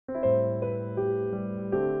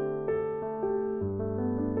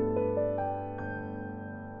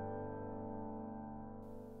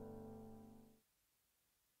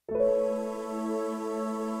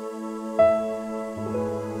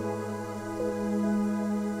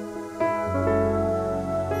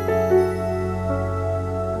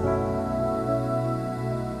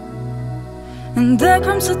There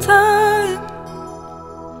comes a time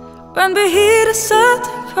when we hear a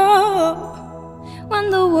certain call, when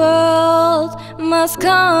the world must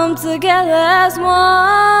come together as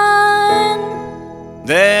one.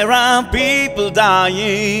 There are people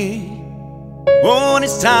dying when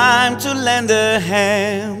it's time to lend a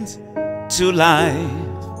hand to life,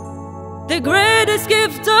 the greatest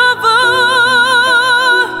gift of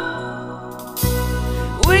all.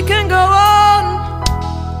 We can go on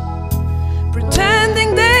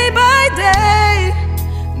pretending day by day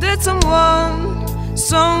that someone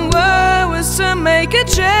somewhere wants to make a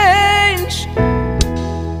change.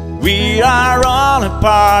 We are all a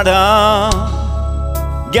part of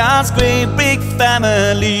God's great big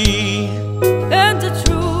family. And the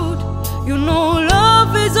truth, you know,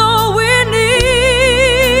 love is all we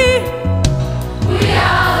need. We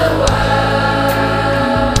are the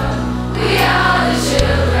world, we are the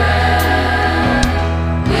children,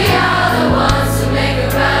 we are the ones who make a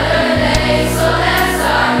brighter day, so let's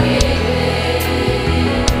start giving.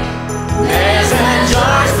 There's a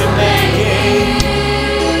choice we're making,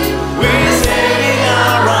 we're saving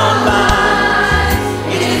our own lives.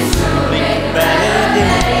 It's to make a better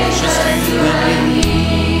day, just you and me.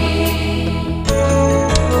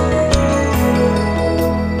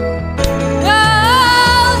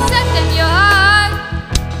 Oh, set in your heart,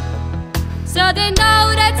 so they know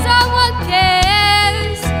that someone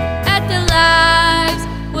cares, and their lives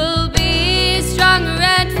will be stronger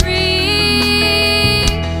and free.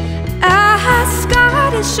 As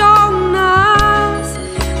God has shown us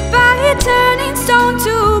by turning stone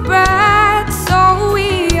to bread, so we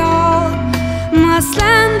all must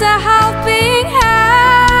lend a helping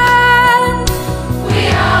hand. We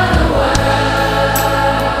are the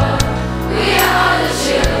world, we are the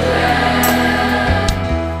children,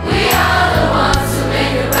 we are the ones who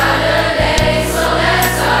make a brighter day, so let's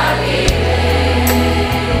start giving.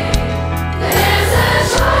 There's a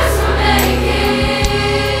choice we're making,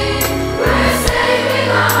 we're saving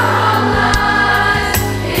our own lives.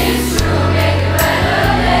 It's true, make a better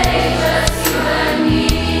day, just you and me.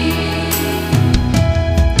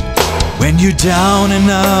 When you're down and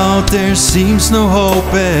out, there seems no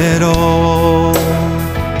hope at all.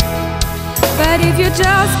 But if you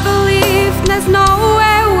just believe, there's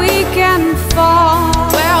nowhere we can fall.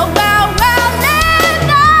 Well, let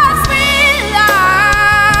us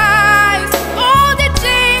realize all the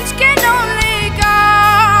change can only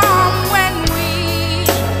come when we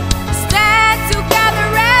stand together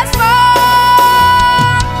as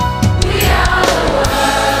one. We are the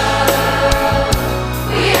world,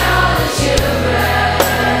 we are the children,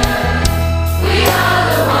 we are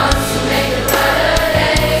the ones who make a brighter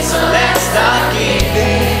day, so Let's start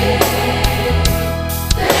giving.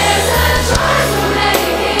 there's a choice we're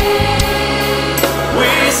making.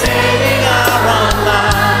 We're saving our own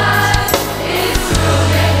lives. It's to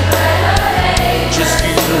make a better day. Just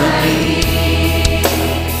you and me.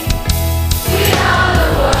 We are the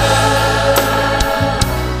world,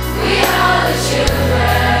 we are the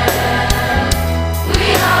children, we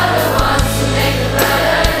are the ones who make a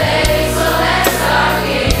better day, so let's start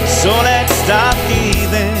giving. So let's start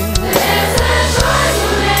giving. There's a choice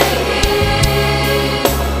we're making,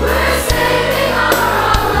 we're saving our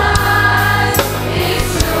own lives.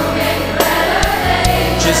 It's to make a better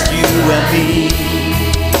day. Just you and me.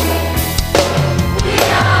 We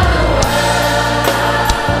are the world,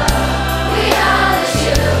 we are the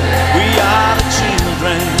children, We are the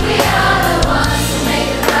children. we are the ones who make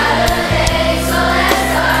a brighter day, so let's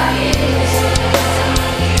start giving.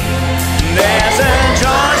 There's a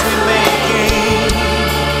choice we're making.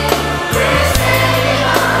 We're saving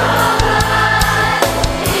our own lives.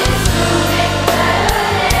 It's to make a better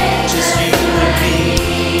day. Just you and me.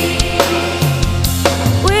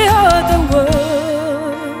 We are the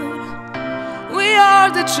world, we are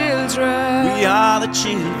the children, We are the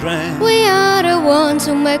children. We are the ones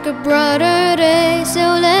who make a brighter day, so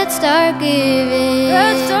let's start giving.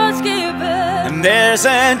 let's start giving. And there's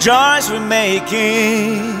a choice we're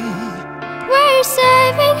making. We're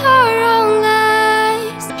saving our own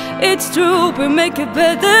lives. It's true, we make a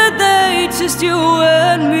better day, just you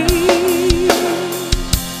and me.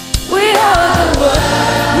 We are the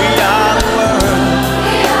world, We are the world.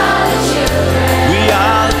 we are the children, We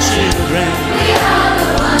are the children we are the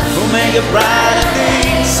ones who make a bright